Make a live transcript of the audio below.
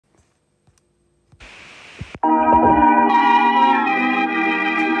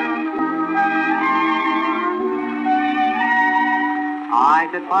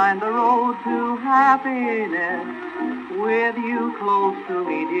find the road to happiness with you close to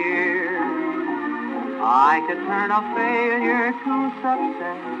me, dear. I could turn a failure to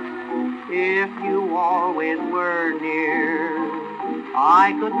success if you always were near.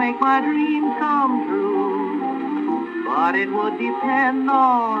 I could make my dreams come true, but it would depend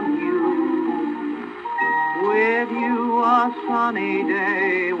on you. With you a sunny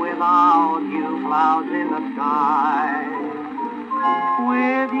day, without you clouds in the sky.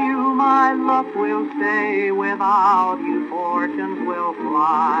 With you my luck will stay, without you fortunes will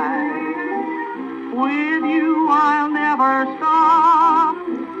fly. With you I'll never stop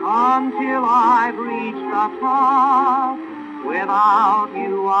until I've reached the top. Without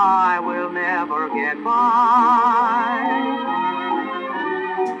you I will never get by.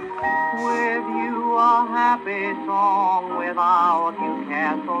 With you a happy song, without you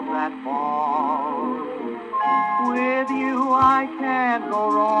castles that fall. With you I can't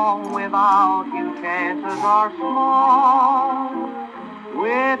go wrong, without you chances are small.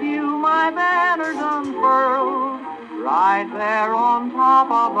 With you my banner's unfurled, right there on top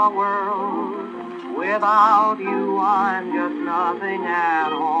of the world. Without you I'm just nothing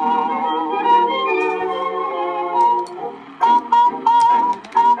at all.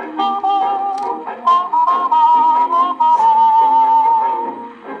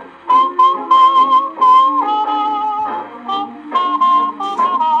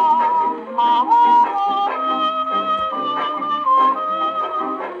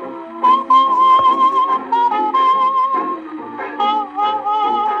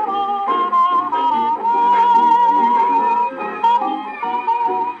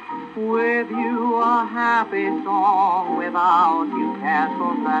 With you a happy song, without you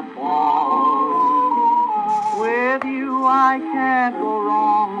castles that fall. With you I can't go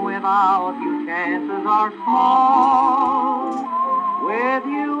wrong, without you chances are small. With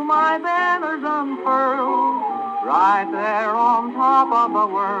you my banner's unfurled, right there on top of the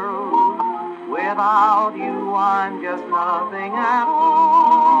world. Without you I'm just nothing at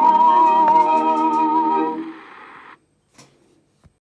all.